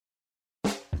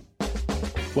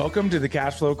Welcome to the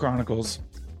Cash Flow Chronicles.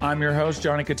 I'm your host,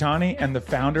 Johnny Catani, and the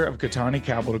founder of Catani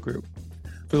Capital Group.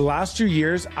 For the last 2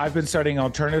 years, I've been studying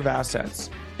alternative assets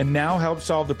and now help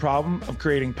solve the problem of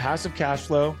creating passive cash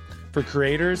flow for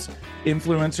creators,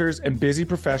 influencers, and busy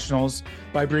professionals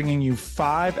by bringing you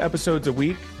 5 episodes a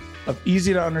week of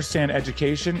easy to understand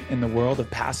education in the world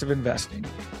of passive investing.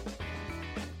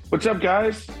 What's up,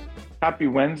 guys? Happy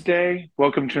Wednesday.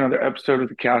 Welcome to another episode of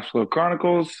the Cash Flow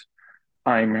Chronicles.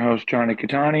 I'm your host, Johnny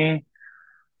Catani.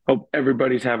 Hope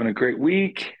everybody's having a great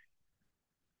week.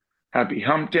 Happy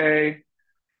hump day.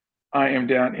 I am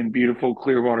down in beautiful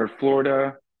Clearwater,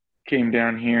 Florida. Came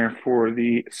down here for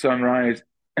the Sunrise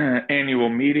annual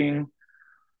meeting.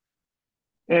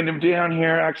 And I'm down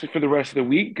here actually for the rest of the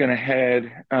week. Gonna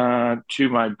head to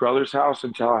my brother's house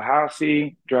in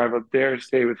Tallahassee, drive up there,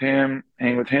 stay with him,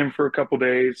 hang with him for a couple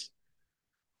days.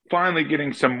 Finally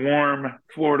getting some warm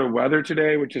Florida weather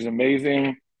today, which is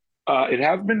amazing. It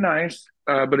has been nice,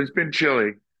 but it's been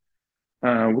chilly,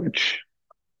 which,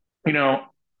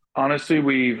 honestly,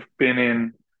 we've been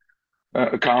in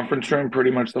a conference room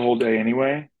pretty much the whole day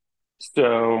anyway.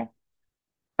 So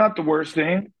not the worst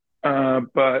thing,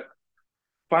 but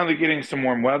finally getting some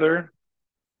warm weather.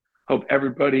 Hope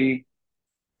everybody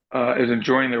is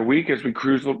enjoying their week as we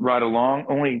cruise right along.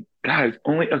 Only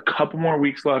a couple more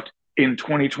weeks left in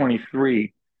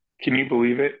 2023. Can you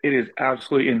believe it? It is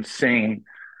absolutely insane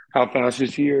how fast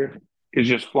this year is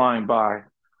just flying by.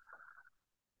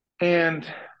 And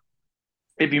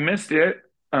if you missed it,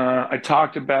 I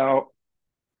talked about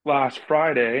last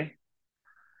Friday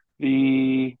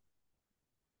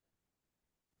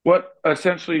what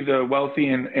essentially the wealthy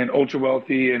and ultra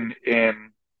wealthy and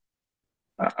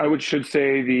I should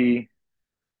say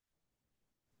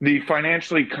the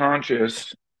financially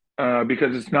conscious,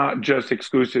 because it's not just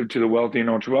exclusive to the wealthy and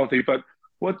ultra wealthy, but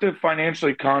what the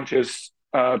financially conscious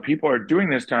people are doing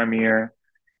this time of year,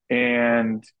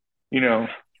 and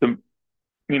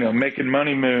making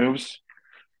money moves,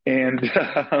 and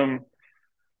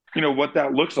what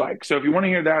that looks like. So if you want to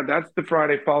hear that, that's the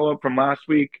Friday follow up from last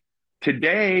week.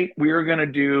 Today we are going to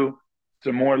do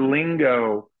some more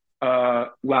lingo.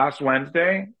 Last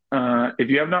Wednesday, if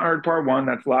you have not heard part 1,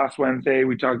 that's last Wednesday.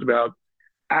 We talked about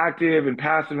active and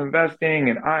passive investing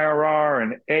and IRR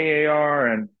and AAR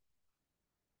and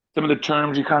some of the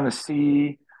terms you kind of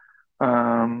see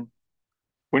when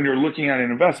you're looking at an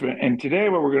investment. And today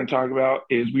what we're going to talk about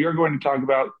is we're going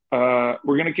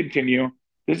to continue.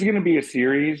 This is going to be a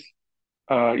series.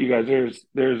 You guys,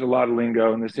 there's a lot of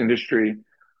lingo in this industry.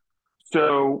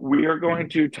 So we are going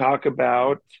to talk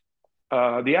about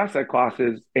the asset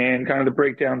classes and kind of the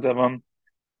breakdowns of them.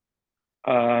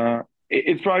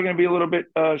 It's probably going to be a little bit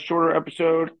shorter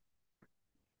episode.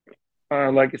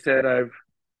 Like I said, I've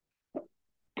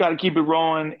got to keep it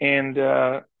rolling and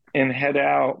head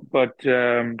out. But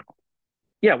we'll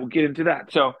get into that.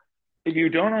 So if you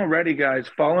don't already, guys,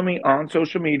 follow me on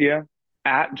social media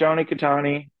at Johnny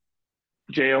Catani,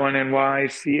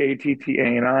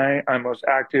 JONNYCATTANI. I'm most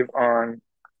active on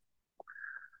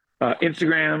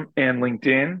Instagram and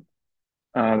LinkedIn.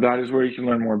 That is where you can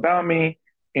learn more about me.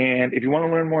 And if you want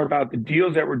to learn more about the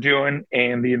deals that we're doing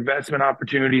and the investment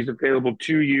opportunities available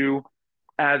to you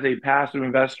as a passive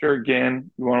investor,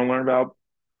 again, you want to learn about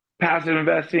passive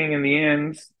investing in the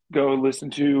ends, go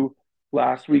listen to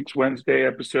last week's Wednesday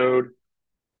episode,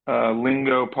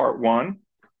 Lingo Part 1.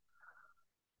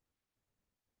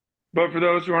 But for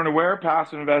those who aren't aware,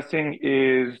 passive investing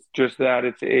is just that.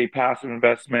 It's a passive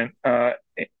investment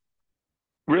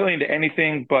really into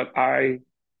anything, but I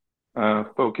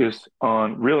focus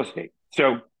on real estate.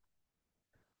 So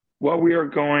what we are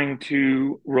going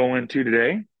to roll into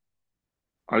today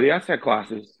are the asset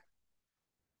classes.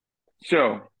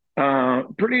 So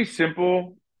pretty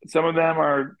simple. Some of them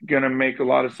are going to make a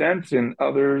lot of sense and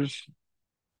others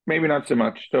maybe not so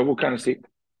much. So we'll kind of see.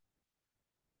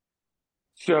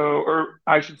 So, or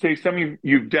I should say some of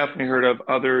you've definitely heard of,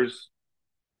 others,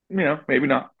 maybe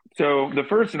not. So the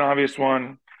first and obvious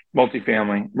one,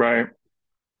 multifamily, right?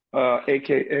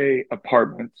 AKA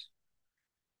apartments.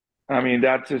 I mean,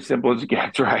 that's as simple as it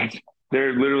gets, right?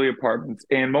 They're literally apartments.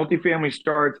 And multifamily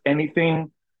starts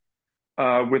anything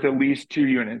with at least 2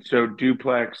 units. So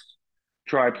duplex,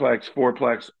 triplex,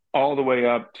 fourplex, all the way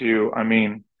up to,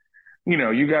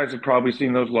 you guys have probably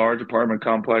seen those large apartment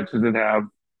complexes that have,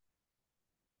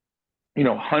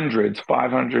 hundreds,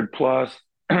 500 plus,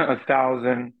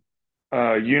 1,000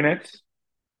 units,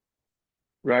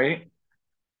 right?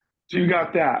 So you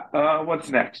got that. What's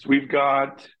next? We've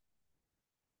got,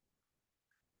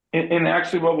 and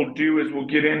actually what we'll do is we'll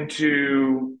get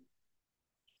into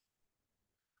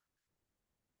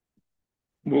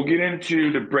we'll get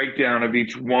into the breakdown of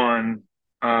each one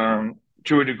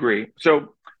to a degree.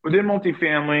 So within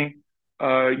multifamily,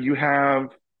 you have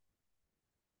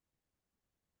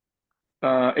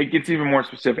it gets even more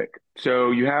specific.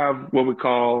 So you have what we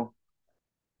call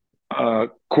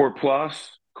core plus,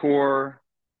 core,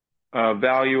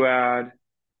 value add,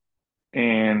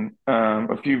 and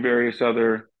a few various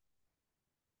other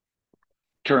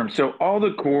terms. So all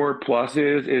the core plus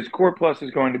is core plus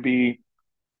is going to be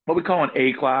what we call an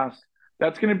A class.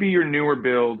 That's going to be your newer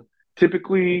build,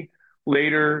 typically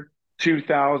later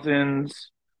 2000s,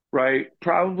 right?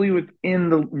 Probably within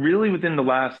the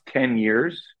last 10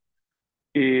 years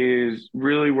is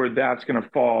really where that's going to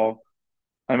fall.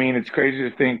 I mean, it's crazy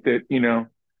to think that,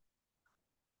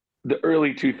 the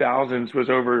early 2000s was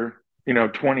over,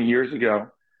 20 years ago.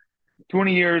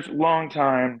 20 years, long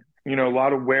time, a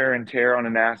lot of wear and tear on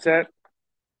an asset.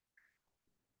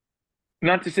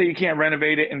 Not to say you can't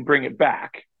renovate it and bring it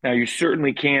back. Now, you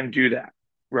certainly can do that,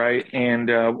 right?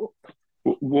 And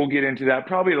we'll get into that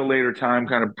probably at a later time,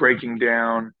 kind of breaking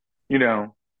down, you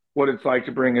know, what it's like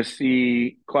to bring a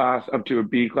C class up to a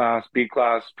B class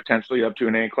potentially up to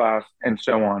an A class, and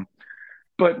so on.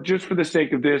 But just for the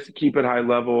sake of this, keep it high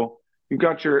level. You've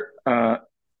got your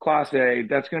class A,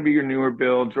 that's going to be your newer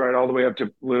builds, right? All the way up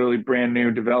to literally brand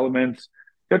new developments.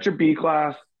 Got your B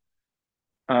class,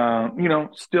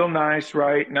 still nice,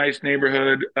 right? Nice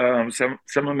neighborhood,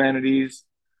 some amenities,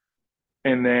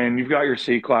 and then you've got your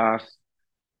C class,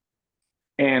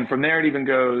 and from there it even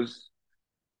goes.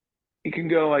 It can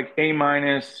go like A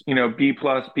minus, B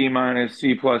plus, B minus,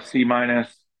 C plus, C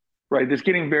minus, right? It's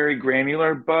getting very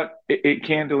granular, but it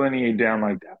can delineate down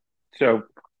like that. So,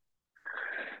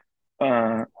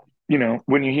 uh,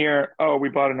 when you hear, oh, we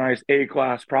bought a nice A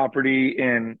class property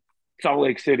in Salt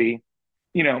Lake City,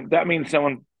 that means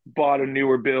someone bought a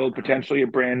newer build, potentially a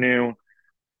brand new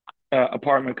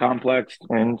apartment complex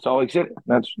in Salt Lake City.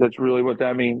 That's really what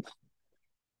that means.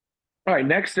 All right,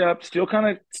 next up, still kind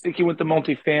of sticking with the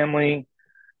multifamily,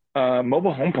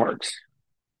 mobile home parks.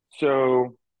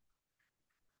 So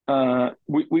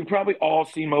we probably all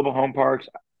see mobile home parks.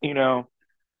 You know,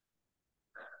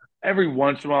 every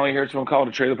once in a while you hear someone call it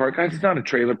a trailer park. Guys, it's not a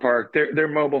trailer park. They're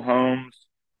mobile homes,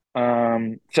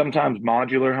 sometimes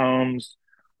modular homes,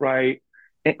 right?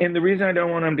 And the reason I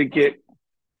don't want them to get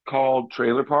called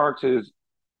trailer parks is,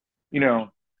 you know,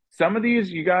 some of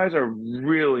these you guys are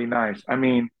really nice. I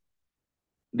mean,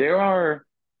 there are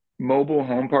mobile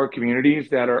home park communities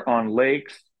that are on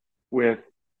lakes with,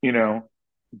 you know,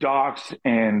 docks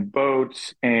and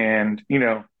boats, and,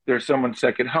 there's someone's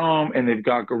second home and they've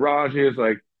got garages.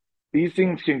 Like, these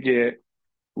things can get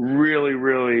really,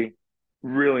 really,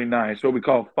 really nice. What we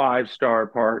call five-star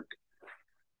park.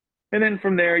 And then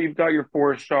from there, you've got your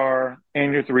four-star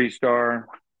and your three-star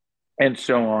and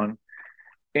so on.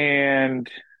 And,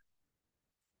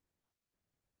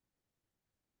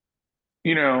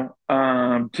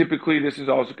 typically this is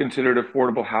also considered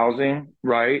affordable housing,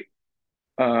 right?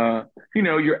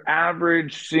 Your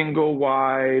average single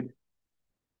wide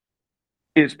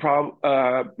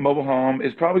mobile home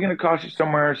is probably going to cost you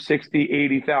somewhere 60,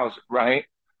 80,000, right?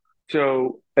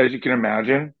 So as you can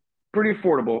imagine, pretty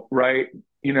affordable, right?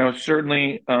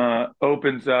 Certainly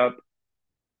opens up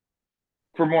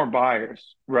for more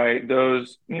buyers, right?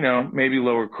 Those, maybe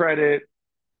lower credit,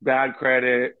 bad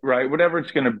credit, right? Whatever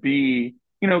it's going to be,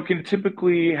 can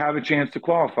typically have a chance to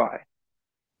qualify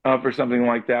for something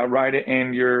like that, right?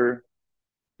 And you're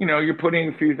putting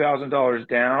a few $1,000s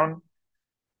down,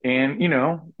 and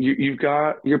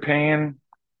you're paying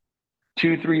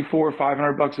two, three, four,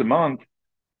 $500 a month,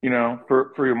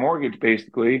 for your mortgage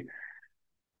basically.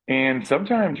 And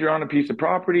sometimes you're on a piece of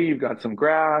property, you've got some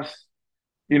grass,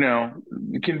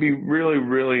 it can be really,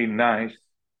 really nice,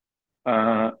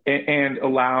 and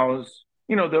allows,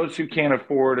 those who can't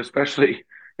afford, especially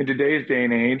in today's day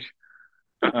and age,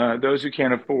 those who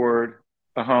can't afford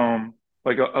a home,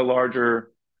 like a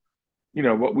larger,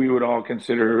 what we would all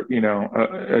consider,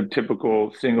 a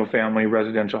typical single family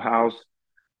residential house,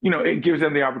 it gives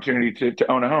them the opportunity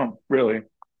to own a home, really.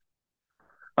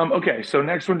 Okay, so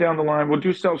next one down the line, we'll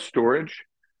do self-storage.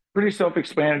 Pretty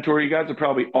self-explanatory. You guys have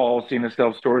probably all seen a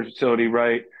self-storage facility,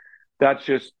 right? That's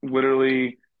just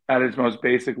literally at its most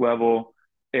basic level,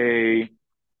 you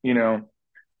know,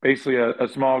 basically a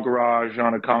small garage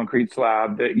on a concrete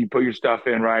slab that you put your stuff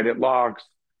in, right? It locks,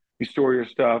 you store your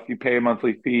stuff, you pay a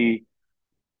monthly fee.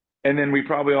 And then we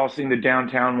probably all seen the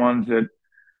downtown ones that,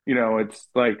 it's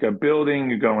like a building,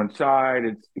 you go inside,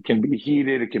 it can be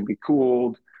heated, it can be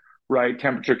cooled, right?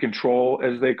 Temperature control,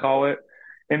 as they call it.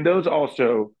 And those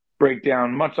also break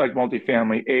down much like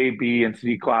multifamily, A, B, and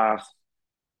C class.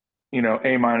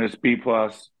 A minus, B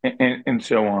plus, and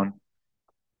so on.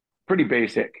 Pretty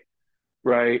basic,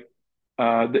 right?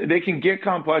 They can get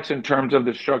complex in terms of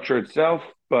the structure itself,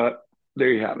 but there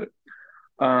you have it.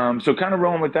 So kind of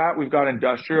rolling with that, we've got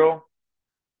industrial.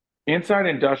 Inside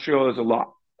industrial is a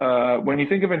lot. When you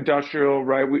think of industrial,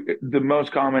 right, the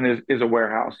most common is a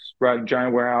warehouse, right? A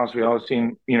giant warehouse. We all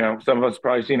seen, some of us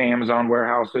probably seen Amazon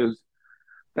warehouses.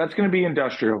 That's going to be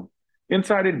industrial.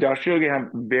 Inside industrial, you have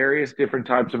various different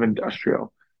types of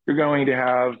industrial. You're going to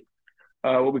have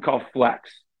what we call flex,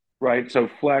 right? So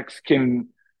flex can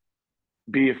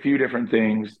be a few different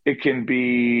things. It can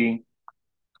be,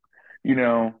 you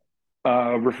know,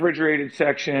 a refrigerated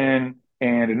section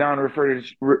and a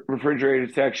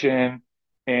non-refrigerated section,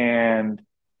 and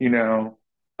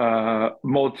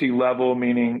multi-level,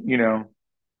 meaning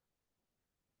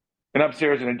an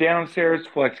upstairs and a downstairs.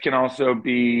 Flex can also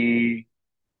be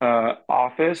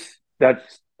office.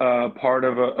 That's part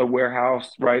of a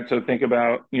warehouse, right? So think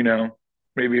about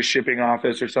maybe a shipping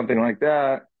office or something like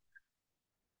that.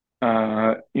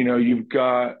 You've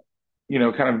got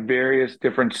kind of various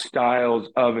different styles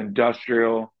of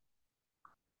industrial,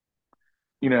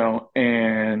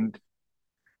 and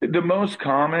the most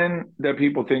common that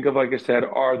people think of, like I said,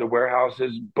 are the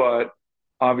warehouses, but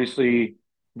obviously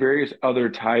various other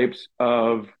types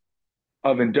of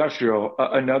industrial.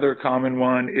 Another common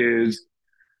one is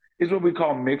what we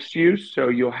call mixed use. So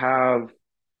you'll have,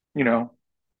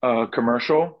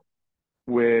 commercial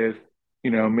with,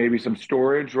 maybe some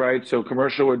storage, right? So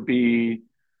commercial would be,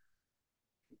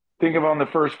 think of on the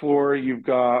first floor, you've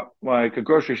got like a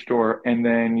grocery store, and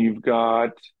then you've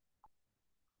got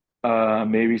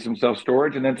maybe some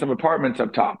self-storage and then some apartments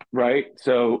up top, right?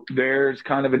 So there's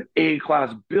kind of an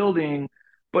A-class building,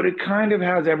 but it kind of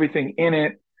has everything in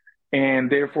it,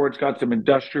 and therefore it's got some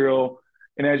industrial.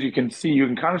 And as you can see, you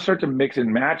can kind of start to mix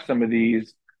and match some of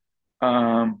these,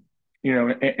 and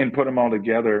put them all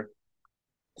together.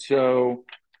 So,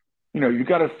 you've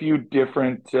got a few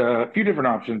different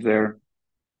options there.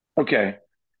 Okay.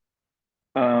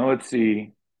 Let's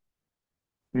see.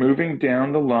 Moving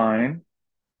down the line,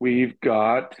 we've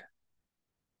got,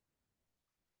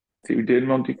 see, we did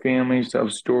multifamily,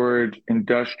 self-storage,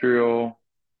 industrial,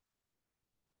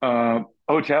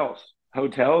 hotels.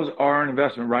 Hotels are an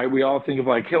investment, right? We all think of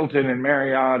like Hilton and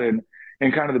Marriott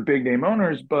and kind of the big name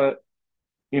owners, but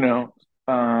you know,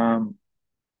 um,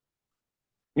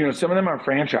 some of them are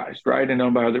franchised, right, and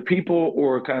owned by other people,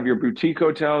 or kind of your boutique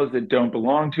hotels that don't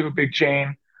belong to a big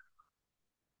chain.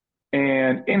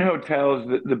 And in hotels,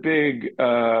 the big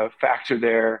factor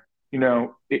there,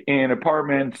 in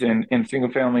apartments and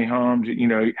single family homes,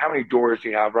 how many doors do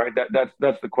you have, right?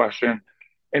 That's the question.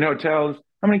 In hotels,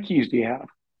 how many keys do you have,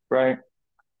 right?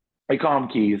 I call them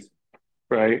keys,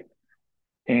 right?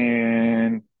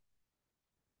 And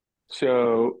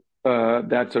so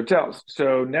that's hotels.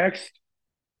 So next,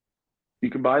 you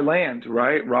can buy land,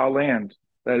 right? Raw land.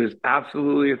 That is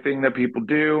absolutely a thing that people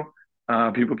do.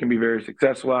 People can be very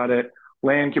successful at it.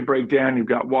 Land can break down. You've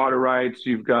got water rights.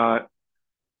 You've got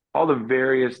all the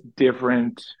various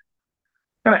different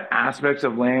kind of aspects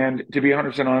of land. To be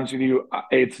 100% honest with you,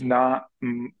 I'm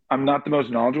not the most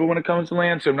knowledgeable when it comes to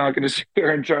land, so I'm not going to sit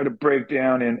here and try to break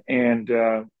down and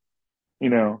you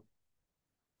know,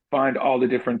 find all the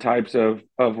different types of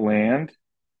land.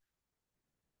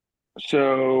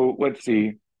 So let's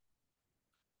see.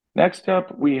 Next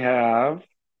up, we have,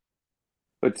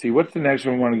 let's see, what's the next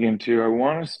one I want to get into? I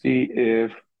want to see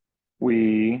if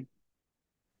we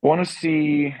want to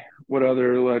see what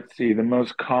other, let's see, the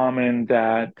most common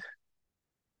that,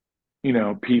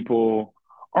 people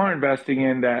are investing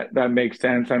in that makes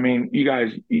sense. I mean, you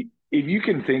guys, if you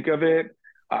can think of it,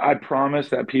 I promise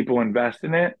that people invest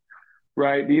in it,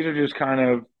 right? These are just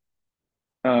kind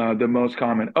of the most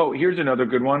common. Oh, here's another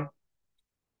good one.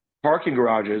 Parking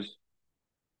garages.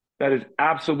 That is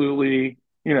absolutely,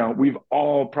 we've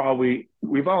all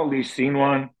at least seen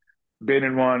one, been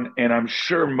in one, and I'm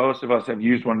sure most of us have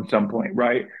used one at some point,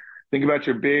 right? Think about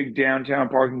your big downtown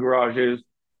parking garages.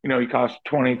 You cost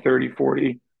 20, 30,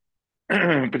 40,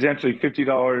 potentially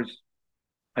 $50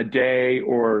 a day,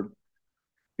 or,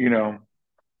 you know,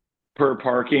 per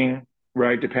parking,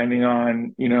 right? Depending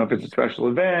on, if it's a special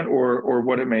event or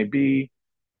what it may be.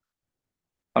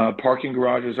 Parking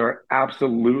garages are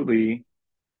absolutely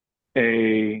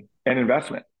an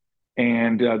investment,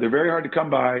 and they're very hard to come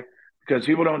by because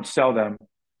people don't sell them,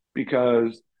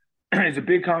 because it's a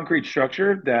big concrete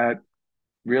structure that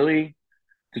really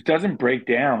just doesn't break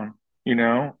down,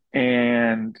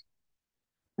 and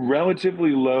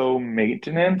relatively low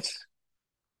maintenance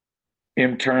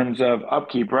in terms of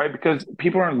upkeep, right? Because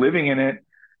people aren't living in it,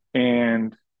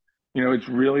 and it's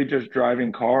really just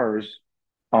driving cars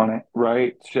on it,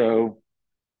 right? So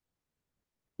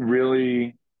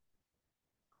really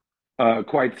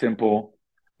quite simple.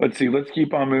 Let's see, let's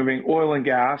keep on moving. Oil and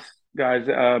gas, guys,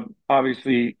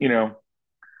 obviously,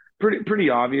 pretty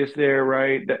obvious there,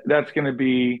 right? That's going to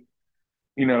be,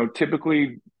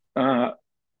 typically uh,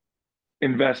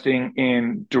 investing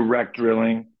in direct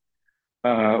drilling,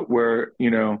 where,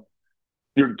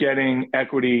 you're getting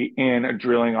equity in a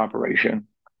drilling operation.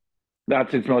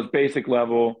 That's its most basic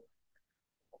level.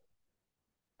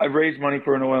 I've raised money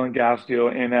for an oil and gas deal,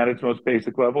 and at its most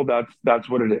basic level, that's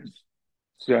what it is.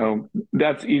 So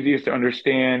that's easiest to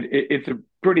understand. It's a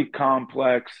pretty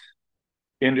complex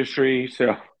industry,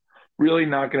 so really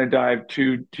not going to dive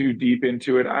too deep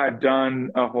into it. I've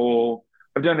done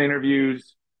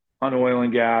interviews on oil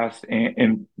and gas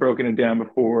and broken it down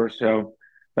before, so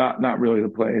not really the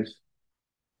place.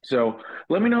 So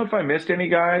let me know if I missed any,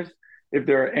 guys. If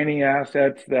there are any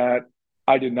assets that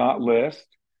I did not list,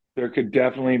 there could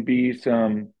definitely be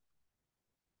some,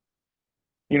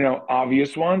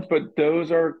 obvious ones, but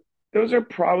those are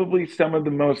probably some of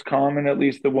the most common, at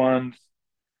least the ones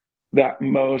that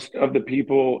most of the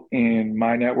people in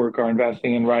my network are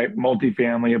investing in, right?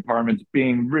 Multifamily apartments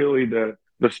being really the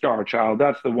star child.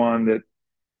 That's the one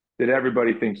that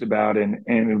everybody thinks about and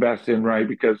invests in, right?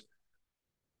 Because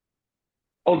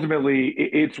ultimately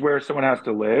it's where someone has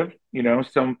to live.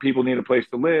 Some people need a place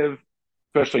to live,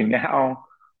 especially now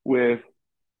with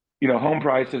median home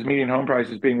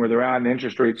prices being where they're at, and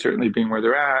interest rates certainly being where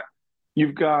they're at.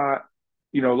 You've got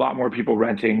a lot more people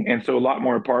renting, and so a lot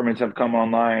more apartments have come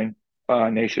online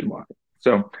nationwide.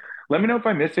 So let me know if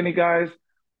I missed any, guys.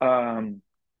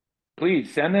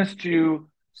 Please send this to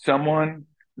someone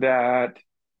that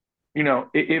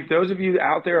if those of you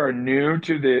out there are new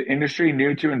to the industry,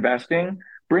 new to investing,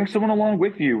 bring someone along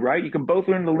with you, right? You can both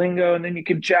learn the lingo, and then you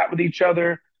can chat with each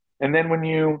other. And then when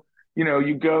you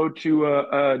go to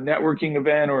a networking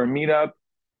event or a meetup,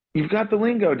 you've got the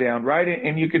lingo down, right?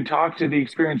 And you can talk to the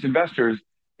experienced investors.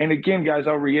 And again, guys,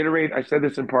 I'll reiterate, I said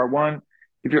this in part one.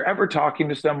 If you're ever talking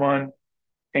to someone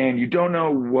and you don't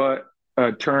know what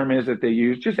a term is that they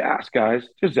use, just ask, guys.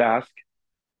 Just ask.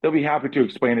 They'll be happy to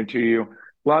explain it to you.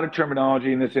 A lot of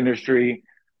terminology in this industry,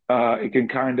 it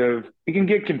can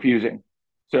get confusing.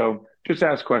 So just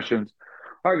ask questions.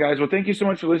 All right, guys. Well, thank you so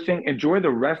much for listening. Enjoy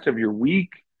the rest of your week.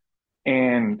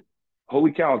 And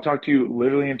holy cow, I'll talk to you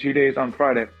literally in 2 days on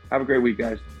Friday. Have a great week,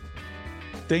 guys.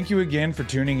 Thank you again for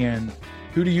tuning in.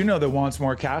 Who do you know that wants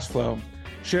more cash flow?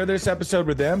 Share this episode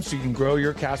with them so you can grow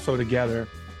your cash flow together.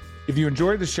 If you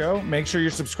enjoyed the show, make sure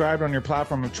you're subscribed on your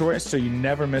platform of choice so you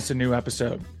never miss a new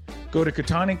episode. Go to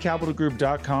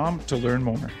KataniCapitalGroup.com to learn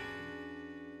more.